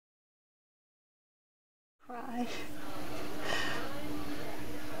Cry.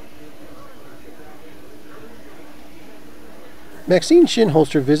 Maxine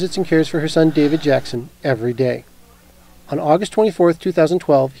Shinholster visits and cares for her son David Jackson every day. On August 24,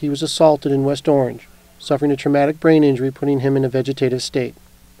 2012, he was assaulted in West Orange, suffering a traumatic brain injury putting him in a vegetative state.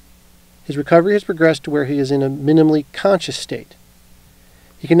 His recovery has progressed to where he is in a minimally conscious state.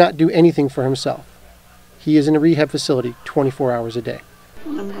 He cannot do anything for himself. He is in a rehab facility 24 hours a day.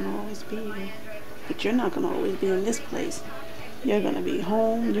 I'm going to always be here, but you're not going to always be in this place. You're going to be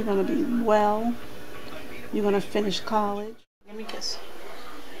home, you're going to be well, you're going to finish college. Give me a kiss.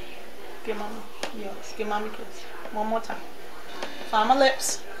 Give mommy. Yes, give mommy a kiss. One more time. Find my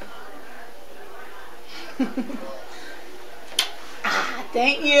lips.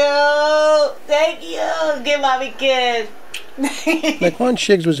 Thank you. Thank you. Give mommy a kiss. Nyquan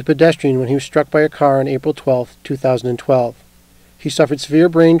Shiggs was a pedestrian when he was struck by a car on April 12, 2012. He suffered severe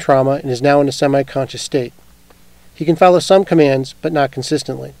brain trauma and is now in a semi-conscious state. He can follow some commands, but not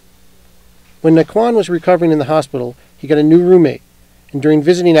consistently. When Nyquan was recovering in the hospital, he got a new roommate, and during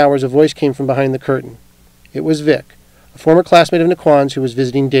visiting hours a voice came from behind the curtain. It was Vic, a former classmate of Nyquan's who was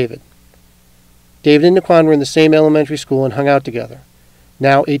visiting David. David and Nyquan were in the same elementary school and hung out together.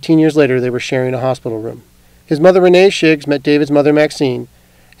 Now, 18 years later, they were sharing a hospital room. His mother, Renee Shiggs, met David's mother, Maxine,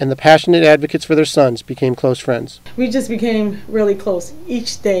 and the passionate advocates for their sons became close friends. We just became really close.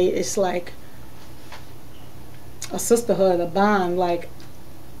 Each day it's like a sisterhood, a bond. Like,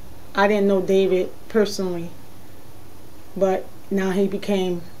 I didn't know David personally, but now he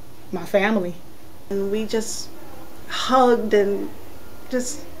became my family. And we just hugged and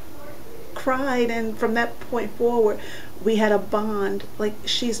just cried, and from that point forward we had a bond. Like,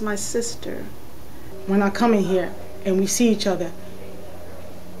 she's my sister. When I come in here and we see each other,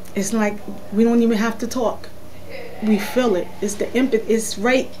 it's like we don't even have to talk. We feel it. It's the empathy. It's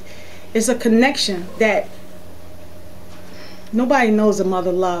right. It's a connection that nobody knows a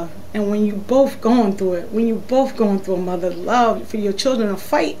mother love. And when you both going through it, when you both going through a mother love for your children, the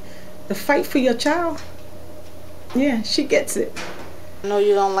fight for your child, yeah, she gets it. I know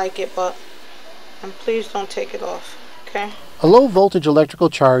you don't like it, but please don't take it off, okay? A low-voltage electrical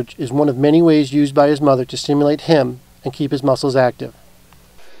charge is one of many ways used by his mother to stimulate him and keep his muscles active.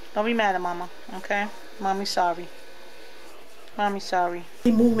 Don't be mad at Mama, okay? Mommy's sorry. Mommy's sorry.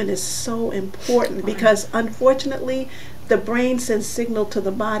 The movement is so important because, unfortunately, the brain sends signal to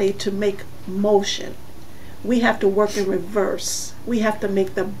the body to make motion. We have to work in reverse. We have to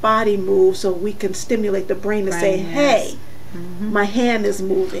make the body move so we can stimulate the brain to say, hey, my hand is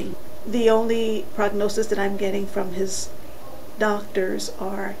moving. The only prognosis that I'm getting from his doctors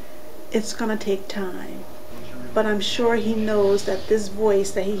are, it's going to take time. But I'm sure he knows that this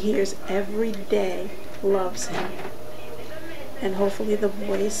voice that he hears every day loves him. And hopefully the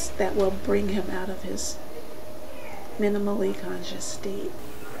voice that will bring him out of his minimally conscious state.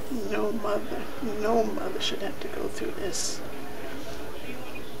 No mother should have to go through this.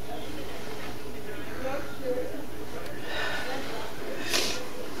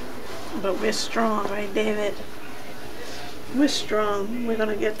 But we're strong, right, David? We're strong. We're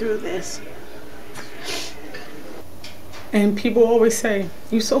gonna get through this. And people always say,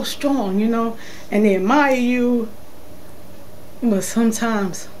 you're so strong, you know, and they admire you. But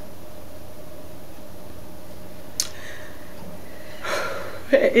sometimes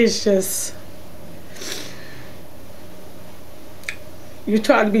it's just, you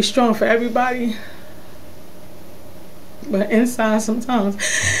try to be strong for everybody, but inside sometimes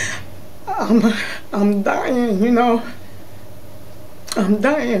I'm dying, you know. I'm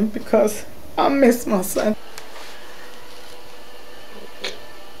dying because I miss my son.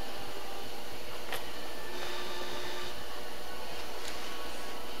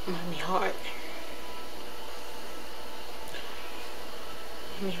 Mommy heart.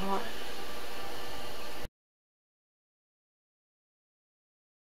 Mommy heart.